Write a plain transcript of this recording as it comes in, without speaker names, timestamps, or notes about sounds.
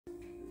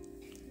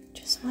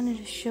just wanted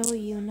to show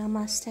you,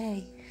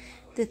 namaste,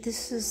 that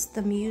this is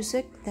the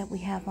music that we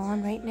have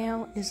on right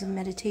now is a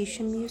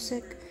meditation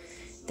music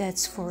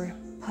that's for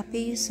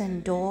puppies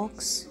and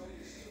dogs.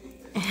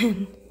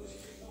 And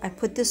I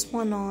put this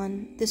one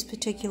on, this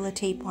particular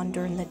tape on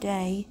during the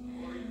day.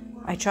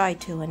 I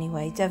tried to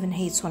anyway. Devin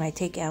hates when I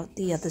take out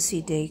the other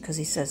CD because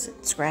he says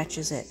it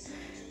scratches it.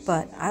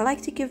 But I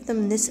like to give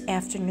them this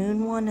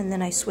afternoon one and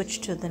then I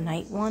switch to the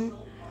night one.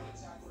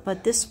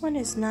 But this one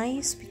is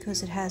nice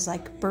because it has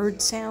like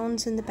bird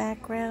sounds in the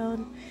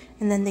background,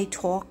 and then they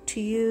talk to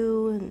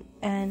you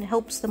and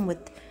helps them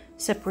with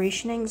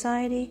separation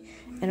anxiety,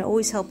 and it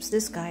always helps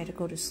this guy to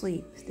go to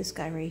sleep. This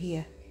guy right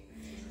here.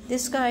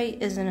 This guy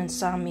is an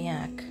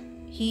insomniac.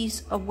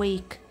 He's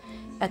awake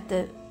at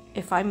the,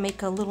 if I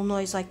make a little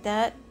noise like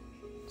that,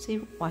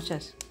 see, watch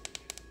this.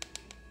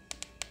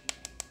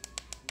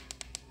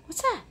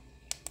 What's that?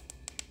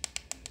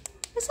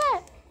 What's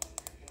that?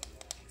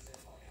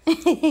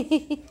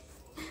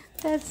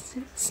 That's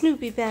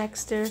Snoopy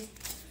Baxter.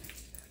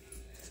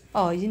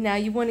 Oh, now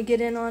you want to get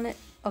in on it?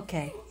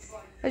 Okay.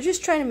 I was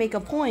just trying to make a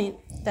point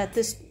that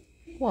this...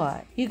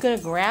 What? You gonna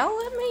growl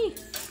at me?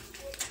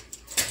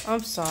 I'm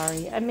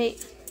sorry. I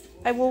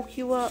woke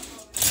you up.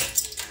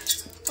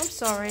 I'm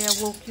sorry I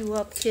woke you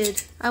up,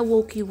 kid. I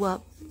woke you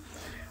up.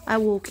 I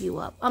woke you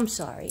up. I'm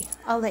sorry.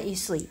 I'll let you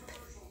sleep.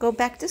 Go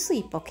back to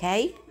sleep,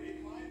 okay?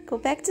 Go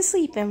back to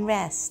sleep and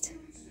rest.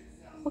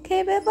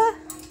 Okay, Beba?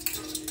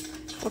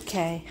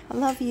 Okay. I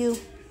love you.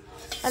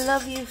 I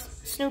love you,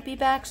 Snoopy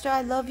Baxter.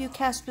 I love you,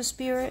 Casper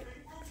Spirit.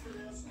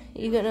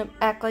 You gonna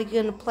act like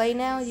you're gonna play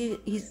now?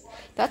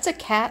 That's a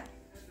cat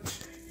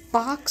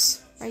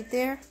box right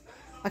there.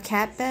 A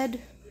cat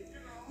bed.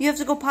 You have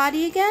to go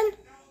potty again?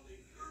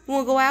 You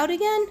wanna go out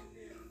again?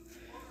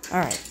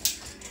 Alright.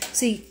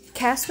 See,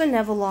 Casper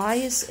never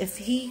lies. If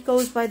he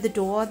goes by the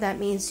door, that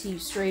means he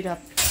straight up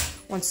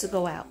wants to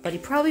go out. But he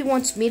probably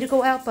wants me to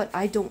go out, but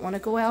I don't want to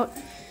go out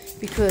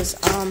because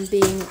I'm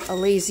being a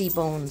lazy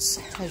bones,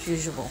 as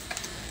usual.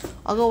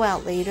 I'll go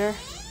out later.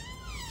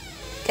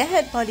 Go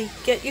ahead, buddy.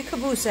 Get your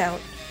caboose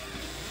out.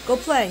 Go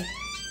play.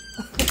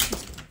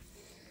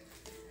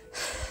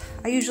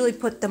 I usually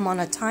put them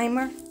on a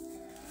timer,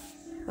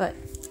 but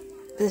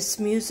this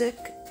music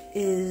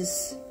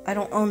is, I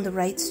don't own the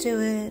rights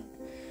to it.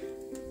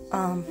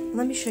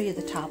 Let me show you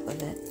the top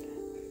of it.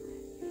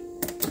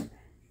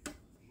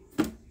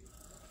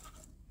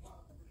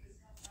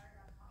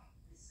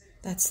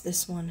 That's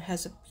this one.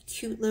 Has a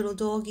cute little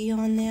doggy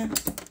on there.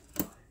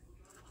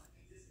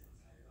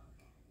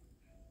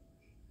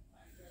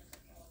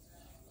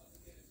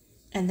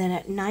 And then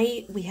at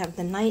night, we have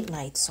the Night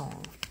Night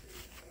song.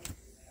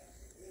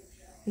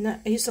 I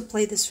used to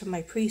play this for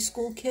my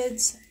preschool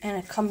kids, and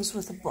it comes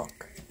with a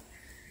book.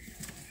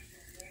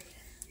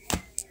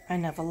 I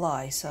never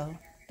lie, so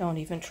don't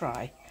even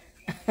try.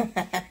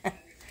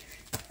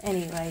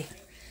 Anyway,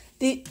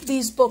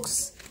 these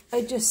books,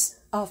 I just,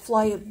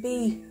 Fly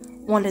B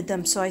wanted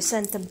them, so I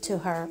sent them to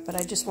her, but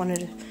I just wanted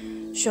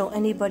to show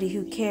anybody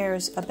who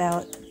cares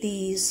about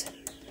these.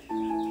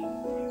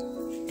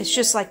 It's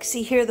just like,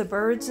 see here the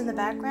birds in the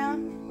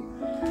background?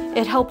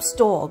 It helps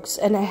dogs,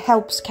 and it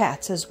helps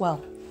cats as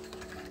well.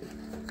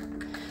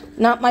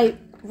 Not my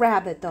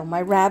rabbit, though.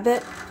 My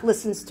rabbit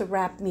listens to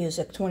rap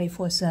music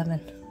 24/7.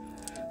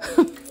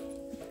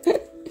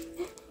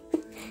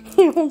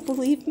 You don't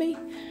believe me?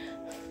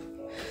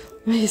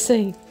 Let me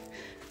see.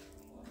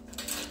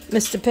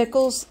 Mr.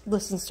 Pickles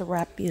listens to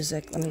rap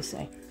music. Let me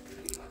see.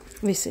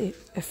 Let me see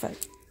if I'm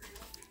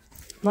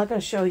not going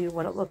to show you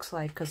what it looks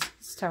like because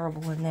it's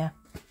terrible in there.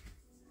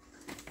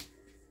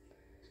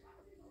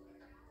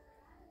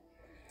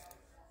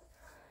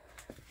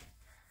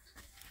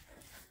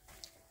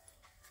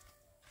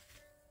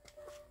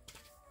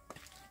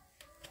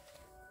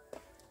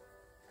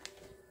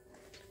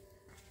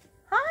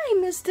 Hi,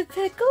 Mr.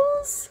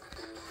 Pickles.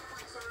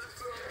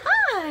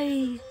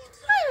 Hi.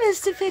 Hi,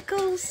 Mr.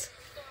 Pickles.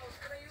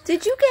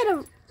 Did you get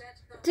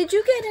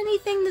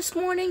anything this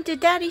morning?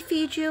 Did Daddy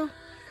feed you?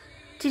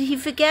 Did he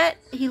forget?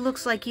 He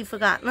looks like he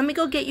forgot. Let me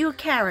go get you a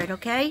carrot,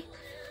 okay?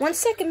 1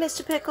 second,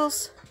 Mr.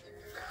 Pickles.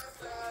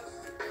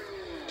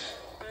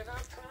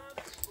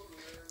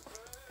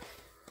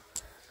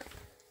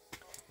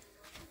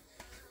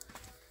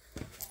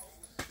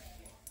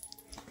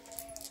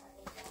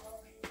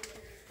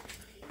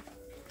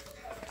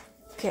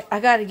 Okay, I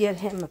gotta get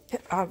him a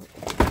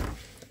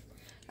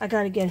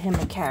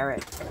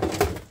carrot.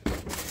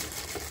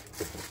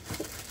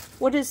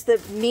 What is the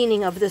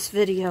meaning of this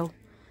video?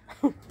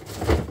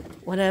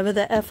 Whatever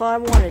the F I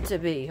want it to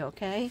be,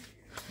 okay?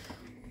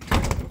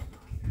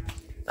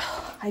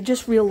 I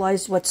just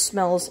realized what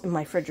smells in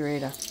my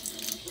refrigerator.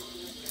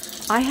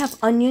 I have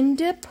onion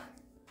dip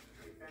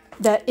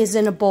that is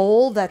in a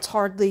bowl that's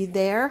hardly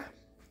there.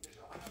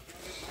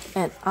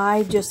 And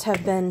I just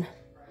have been...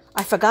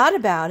 I forgot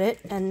about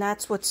it, and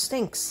that's what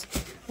stinks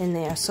in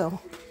there.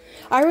 So,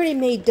 I already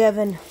made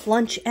Devin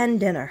lunch and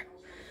dinner.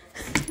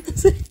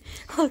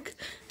 Look,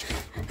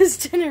 his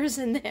dinner's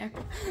in there.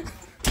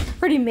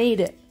 Already made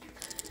it.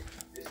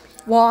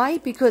 Why?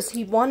 Because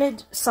he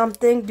wanted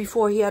something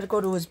before he had to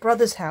go to his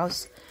brother's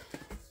house.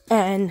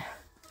 And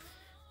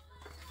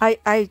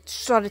I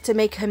started to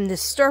make him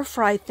this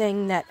stir-fry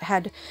thing that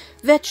had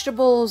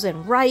vegetables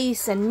and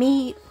rice and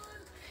meat.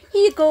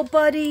 Here you go,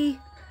 buddy.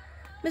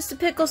 Mr.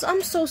 Pickles,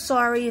 I'm so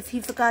sorry if he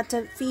forgot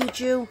to feed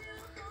you.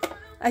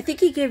 I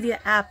think he gave you an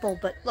apple,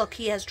 but look,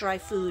 he has dry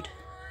food.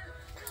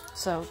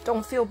 So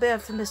don't feel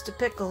bad for Mr.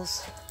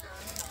 Pickles.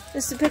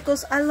 Mr.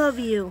 Pickles, I love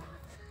you.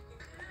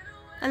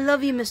 I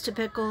love you, Mr.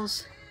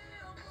 Pickles.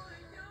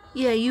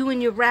 Yeah, you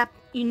and your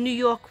New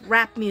York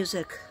rap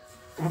music.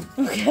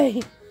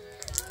 Okay.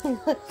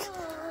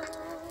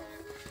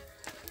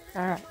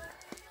 Alright.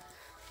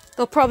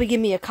 They'll probably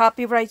give me a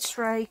copyright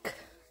strike.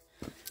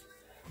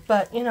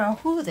 But, you know,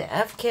 who the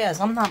F cares?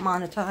 I'm not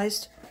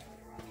monetized.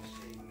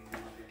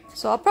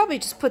 So I'll probably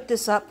just put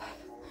this up.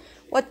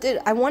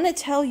 I want to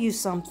tell you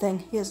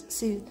something. Here's,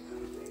 see,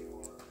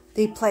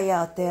 they play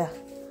out there.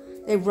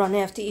 They run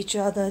after each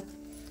other.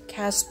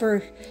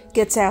 Casper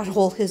gets out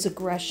all his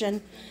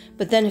aggression.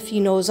 But then if he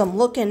knows I'm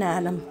looking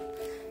at him,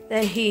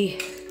 then he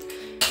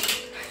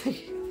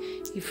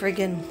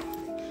friggin'...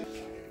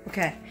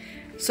 Okay.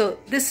 So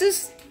this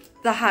is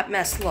the hot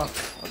mess look,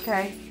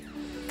 okay?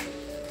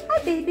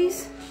 Hi,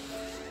 babies.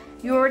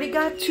 You already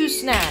got 2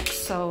 snacks,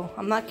 so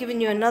I'm not giving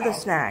you another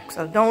snack.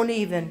 So don't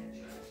even,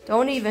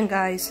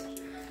 guys.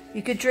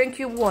 You could drink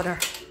your water.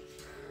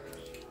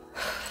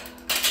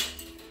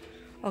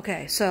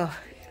 Okay, so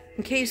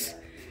in case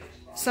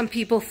some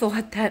people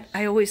thought that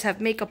I always have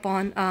makeup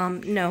on,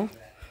 no.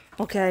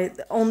 Okay,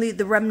 only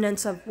the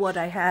remnants of what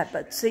I had.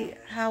 But see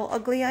how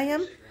ugly I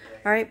am?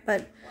 All right,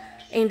 but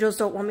angels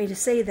don't want me to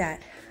say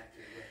that.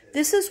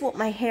 This is what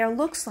my hair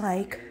looks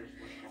like,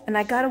 and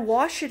I gotta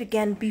wash it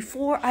again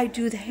before I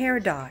do the hair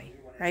dye,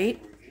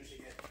 right?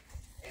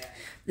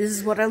 This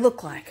is what I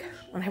look like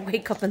when I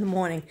wake up in the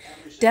morning.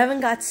 Devin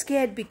got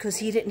scared because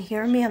he didn't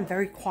hear me. I'm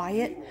very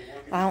quiet.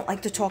 I don't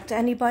like to talk to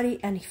anybody,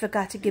 and he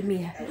forgot to give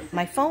me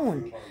my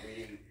phone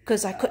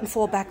because I couldn't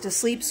fall back to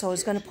sleep, so I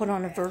was gonna put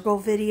on a Virgo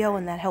video,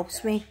 and that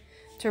helps me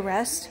to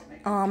rest.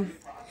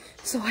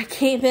 So I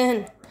came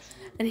in,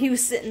 and he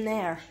was sitting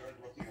there.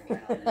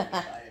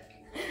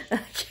 I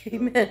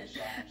came in,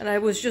 and I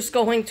was just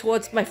going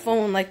towards my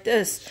phone like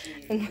this,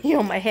 and you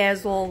know, my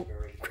hair's all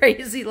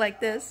crazy like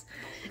this,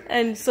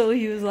 and so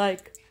he was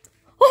like,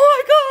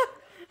 "Oh my God,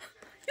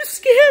 you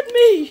scared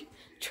me!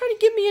 Trying to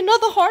give me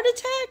another heart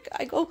attack?"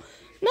 I go,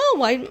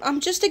 "No, I'm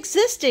just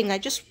existing. I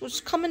just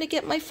was coming to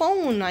get my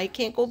phone. I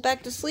can't go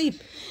back to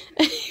sleep."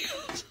 And he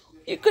goes,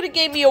 "You could have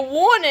gave me a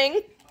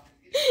warning.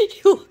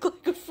 You look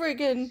like a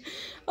friggin'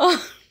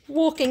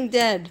 Walking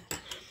Dead."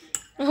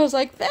 I was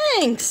like,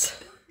 "Thanks."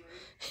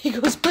 He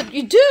goes, "But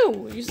you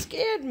do. You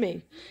scared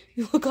me.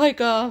 You look like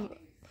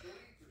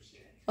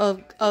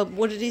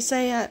what did he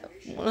say?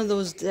 One of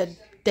those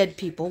dead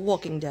people,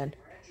 Walking Dead."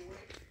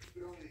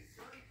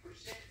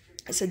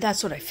 I said,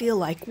 "That's what I feel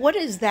like." What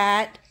is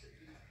that?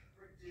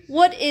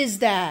 What is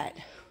that?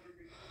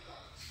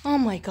 Oh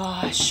my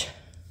gosh.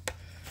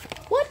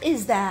 What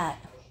is that?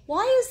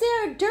 Why is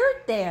there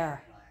dirt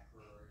there?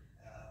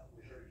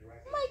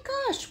 Oh my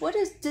gosh,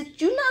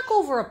 did you knock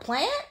over a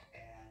plant?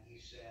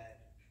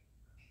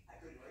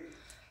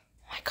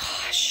 My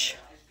gosh,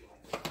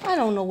 I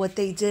don't know what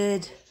they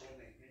did.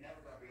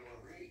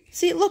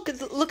 See, look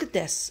at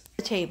this,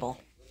 the table.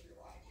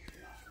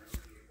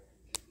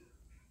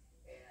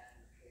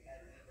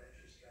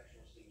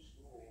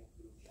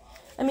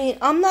 I mean,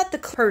 I'm not the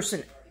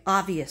person,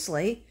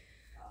 obviously,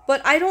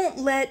 but I don't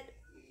let...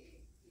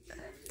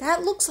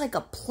 That looks like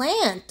a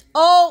plant.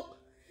 Oh,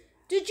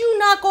 did you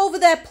knock over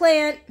that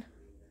plant?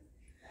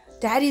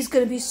 Daddy's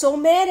gonna be so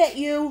mad at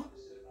you.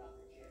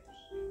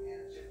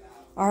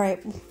 All right.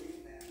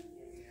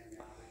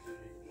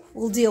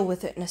 We'll deal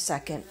with it in a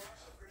second.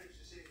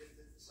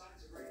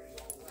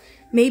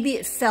 Maybe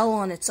it fell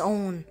on its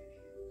own.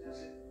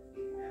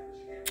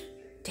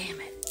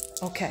 Damn it.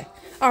 Okay.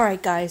 All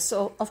right, guys.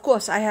 So, of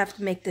course, I have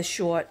to make this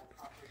shorter.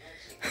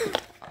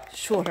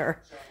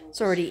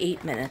 It's already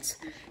 8 minutes.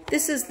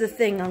 This is the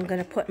thing I'm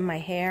going to put in my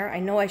hair. I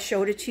know I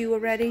showed it to you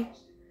already.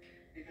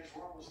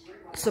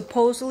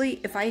 Supposedly,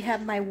 if I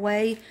have my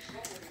way,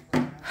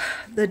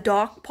 the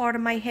dark part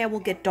of my hair will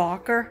get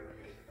darker.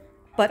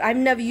 But I've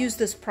never used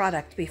this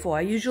product before.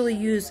 I usually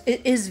use,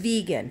 it is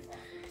vegan.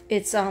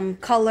 It's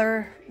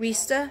Color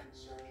Rista,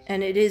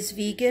 and it is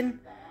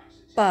vegan,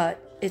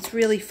 but it's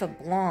really for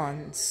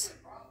blondes.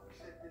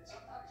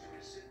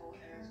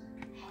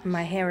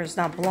 My hair is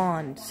not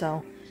blonde,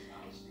 so,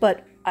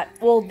 but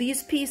all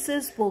these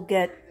pieces will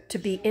get to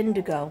be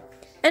indigo.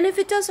 And if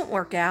it doesn't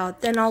work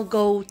out, then I'll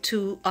go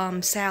to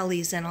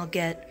Sally's and I'll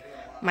get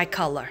my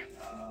color,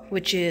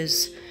 which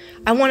is,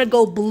 I want to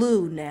go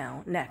blue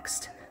now,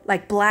 next.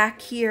 Like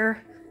black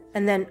here,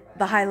 and then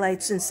the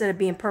highlights, instead of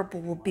being purple,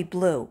 will be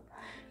blue.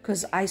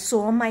 Because I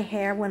saw my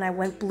hair when I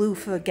went blue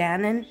for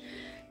Gannon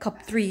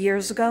 3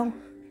 years ago.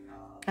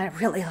 I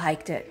really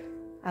liked it.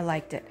 I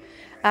liked it.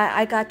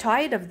 I got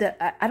tired of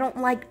I don't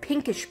like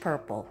pinkish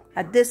purple.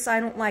 This,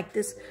 I don't like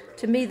this.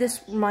 To me,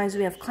 this reminds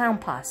me of Clown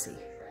Posse.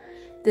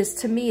 This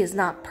to me is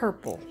not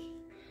purple.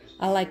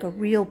 I like a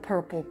real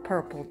purple,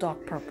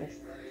 dark purple.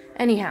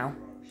 Anyhow,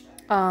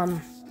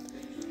 I'm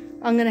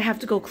going to have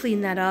to go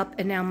clean that up,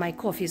 and now my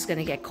coffee is going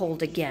to get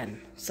cold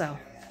again. So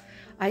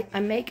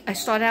I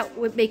start out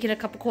with making a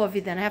cup of coffee,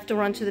 then I have to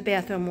run to the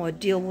bathroom or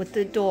deal with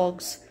the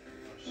dogs.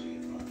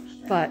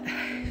 But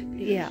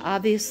yeah,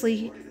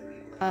 obviously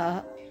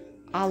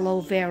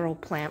aloe vera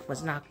plant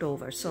was knocked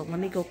over, so let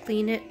me go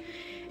clean it.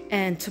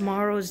 And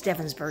tomorrow's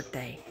Devin's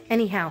birthday.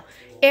 Anyhow,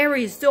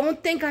 Aries,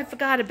 don't think I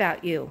forgot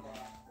about you.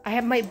 I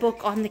have my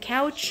book on the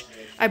couch.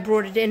 I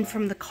brought it in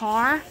from the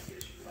car,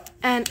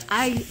 and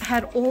I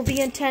had all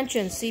the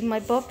intentions. See my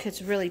book?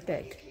 It's really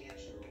big.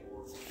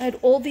 I had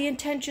all the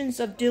intentions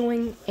of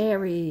doing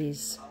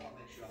Aries.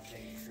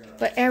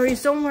 But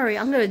Aries, don't worry,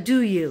 I'm going to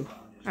do you.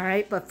 All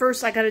right? But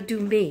first, I got to do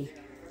me.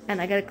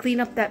 And I got to clean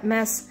up that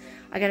mess.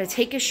 I got to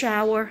take a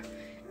shower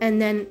and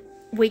then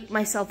wake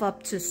myself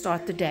up to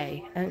start the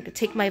day. And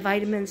take my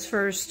vitamins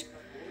first.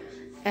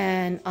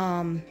 And,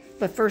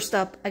 but first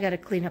up, I got to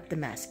clean up the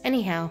mess.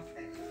 Anyhow,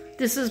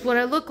 this is what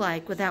I look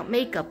like without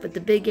makeup, with the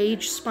big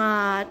age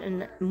spot,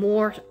 and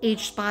more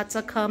age spots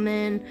are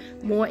coming,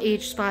 more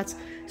age spots.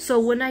 So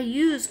when I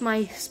use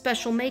my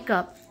special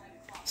makeup,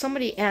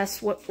 somebody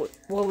asked what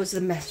was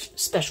the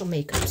special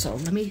makeup. So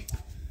let me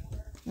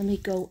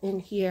go in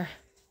here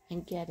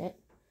and get it.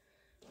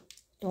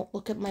 Don't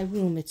look at my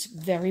room. It's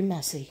very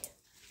messy.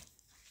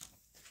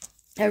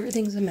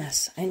 Everything's a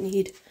mess. I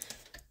need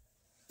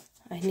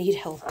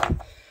help.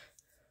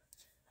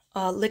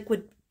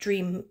 Liquid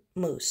Dream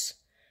Mousse.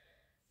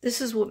 This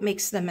is what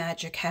makes the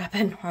magic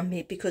happen on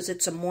me, because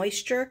it's a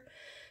moisture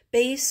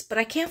base, but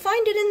I can't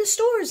find it in the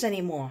stores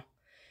anymore.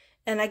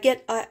 And I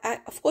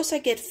of course I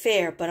get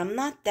fair, but I'm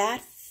not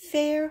that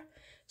fair.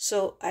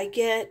 So I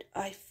get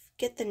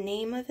the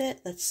name of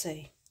it. Let's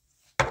see.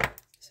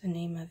 What's the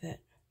name of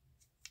it?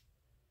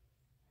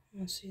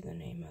 Let's see the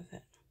name of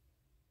it.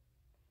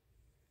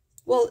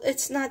 Well,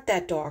 it's not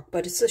that dark,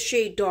 but it's a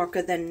shade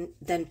darker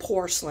than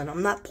porcelain.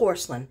 I'm not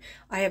porcelain.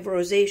 I have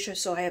rosacea,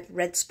 so I have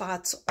red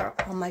spots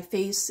on my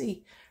face.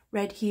 See,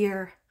 red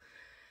here.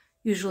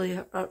 Usually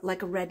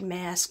like a red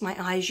mask. My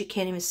eyes, you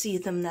can't even see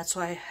them. That's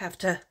why I have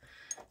to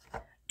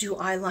do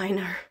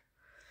eyeliner.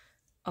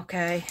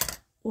 Okay.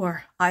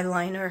 Or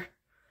eyeliner.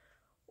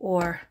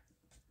 Or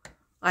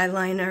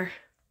eyeliner.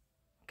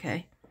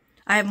 Okay.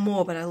 I have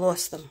more, but I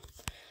lost them.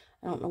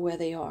 I don't know where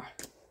they are.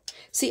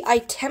 See, I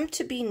attempt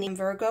to be named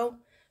Virgo,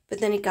 but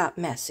then it got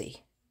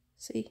messy.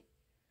 See?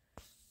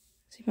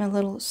 See my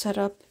little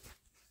setup?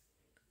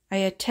 I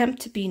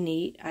attempt to be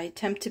neat. I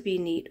attempt to be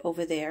neat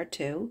over there,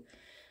 too.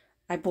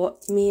 I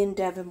bought me and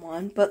Devin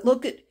one. But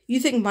look at... You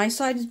think my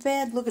side is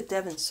bad? Look at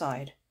Devin's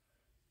side.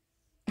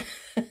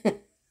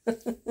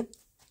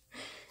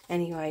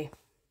 Anyway.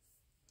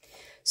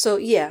 So,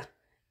 yeah.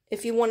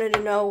 If you wanted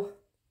to know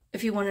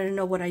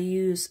what I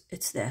use,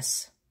 it's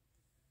this.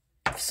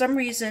 For some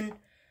reason...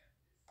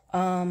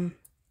 I'll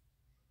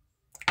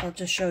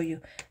just show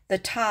you the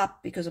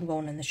top, because I'm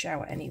going in the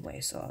shower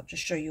anyway, so I'll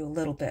just show you a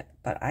little bit.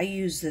 But I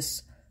use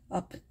this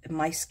up,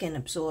 my skin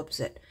absorbs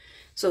it.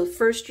 So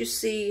first you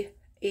see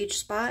age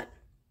spot.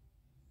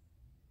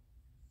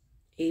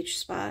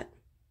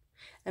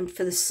 And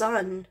for the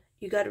sun,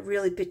 you got to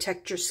really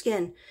protect your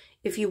skin.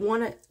 If you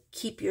want to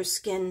keep your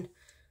skin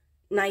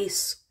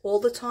nice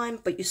all the time,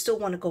 but you still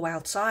want to go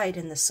outside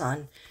in the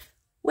sun,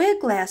 wear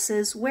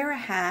glasses, wear a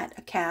hat,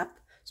 a cap,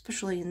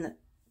 especially in the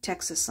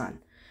Texas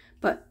sun.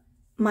 But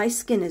my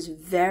skin is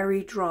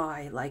very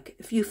dry, like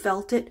if you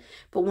felt it.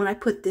 But when I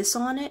put this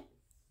on it,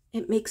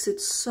 it makes it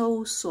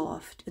so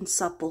soft and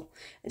supple.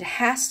 It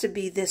has to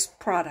be this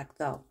product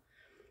though,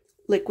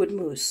 Liquid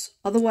Mousse.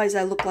 Otherwise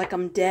I look like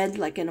I'm dead,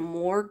 like in a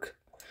morgue.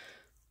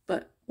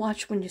 But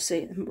watch when you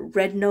say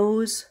red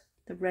nose,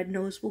 the red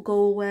nose will go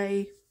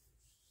away.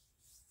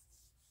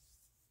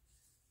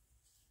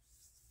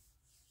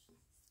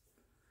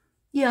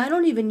 Yeah, I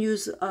don't even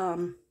use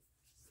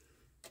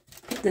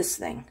this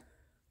thing.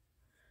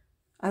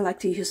 I like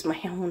to use my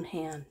own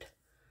hand.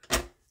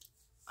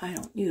 I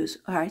don't use...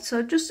 Alright, so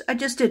I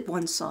just did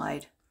one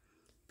side.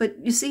 But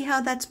you see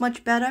how that's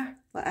much better?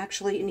 Well,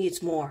 actually, it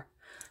needs more.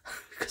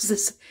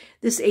 Because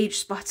this age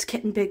spot's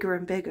getting bigger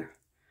and bigger.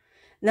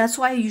 And that's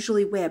why I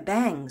usually wear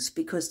bangs,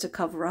 because to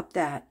cover up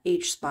that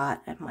age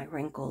spot and my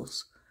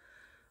wrinkles.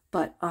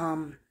 But,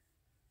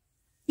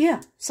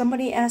 yeah,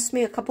 somebody asked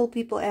me, a couple of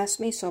people asked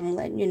me, so I'm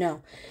letting you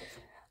know.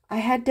 I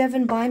had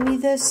Devin buy me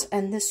this,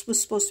 and this was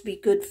supposed to be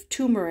good.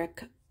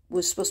 Turmeric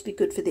was supposed to be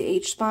good for the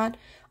age spot.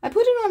 I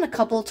put it on a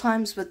couple of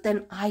times, but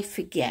then I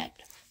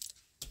forget.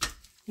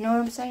 You know what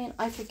I'm saying?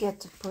 I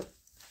forget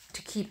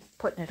to keep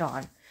putting it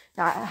on.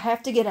 Now, I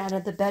have to get out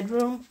of the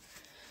bedroom.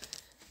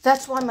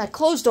 That's why my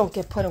clothes don't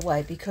get put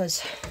away,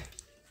 because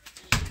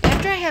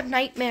after I have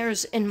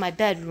nightmares in my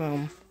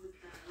bedroom,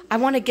 I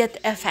want to get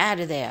the F out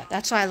of there.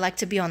 That's why I like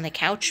to be on the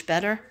couch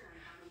better.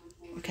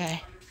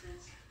 Okay.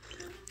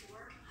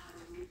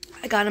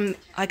 I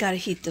gotta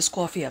heat this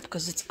coffee up,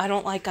 because I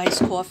don't like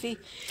iced coffee.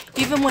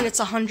 Even when it's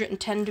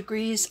 110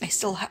 degrees, I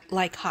still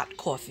like hot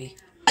coffee.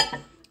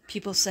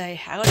 People say,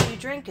 how do you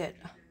drink it?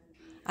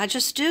 I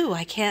just do.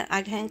 I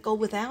can't go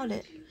without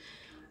it.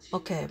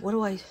 Okay, what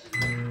do I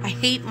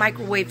hate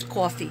microwaved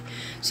coffee.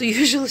 So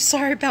usually,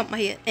 sorry about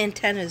my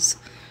antennas.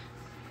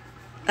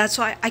 That's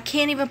why I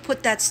can't even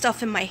put that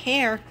stuff in my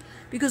hair,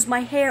 because my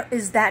hair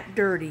is that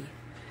dirty.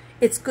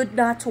 It's good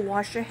not to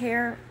wash your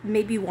hair.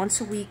 Maybe once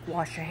a week,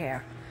 wash your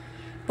hair.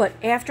 But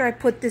after I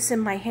put this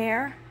in my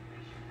hair,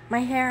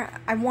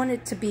 I want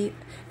it to be,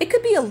 it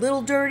could be a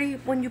little dirty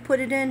when you put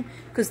it in,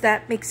 because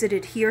that makes it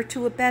adhere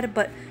to it better.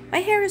 But my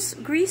hair is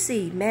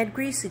greasy, mad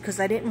greasy, because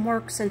I didn't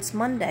work since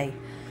Monday.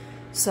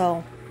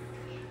 So,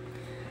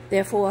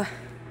 therefore,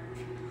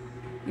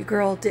 your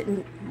girl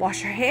didn't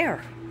wash her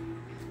hair.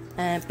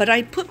 But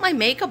I put my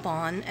makeup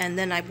on, and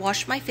then I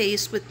wash my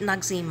face with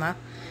Noxzema,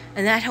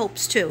 and that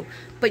helps too.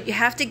 But you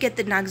have to get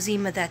the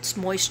Noxzema that's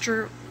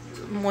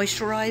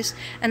moisturized,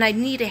 and I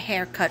need a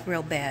haircut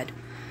real bad.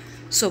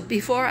 So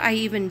before I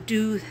even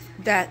do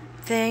that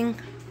thing,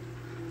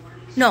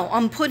 no,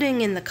 I'm putting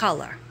in the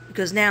color,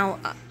 because now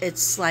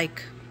it's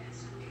like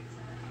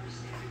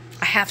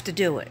I have to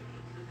do it.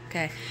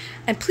 Okay,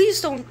 and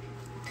please don't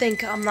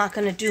think I'm not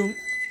gonna do.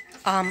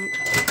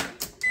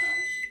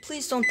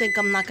 Please don't think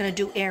I'm not gonna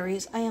do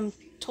Aries. I am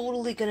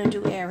totally gonna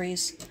do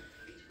Aries.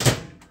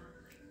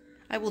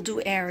 I will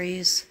do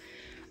Aries.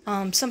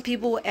 Some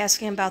people were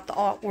asking about the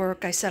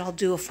artwork. I said I'll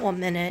do a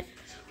 4-minute,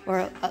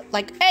 or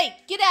like, hey,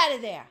 get out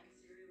of there.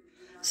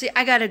 See,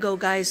 I gotta go,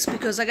 guys,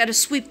 because I gotta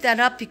sweep that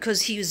up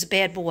because he was a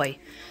bad boy.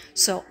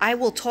 So I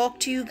will talk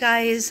to you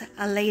guys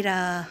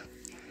later.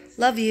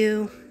 Love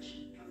you.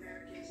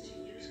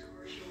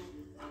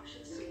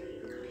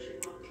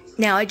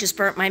 Now I just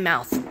burnt my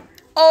mouth.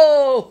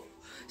 Oh,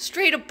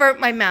 straight up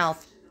burnt my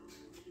mouth.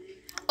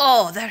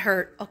 Oh, that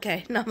hurt.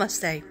 Okay,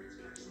 namaste.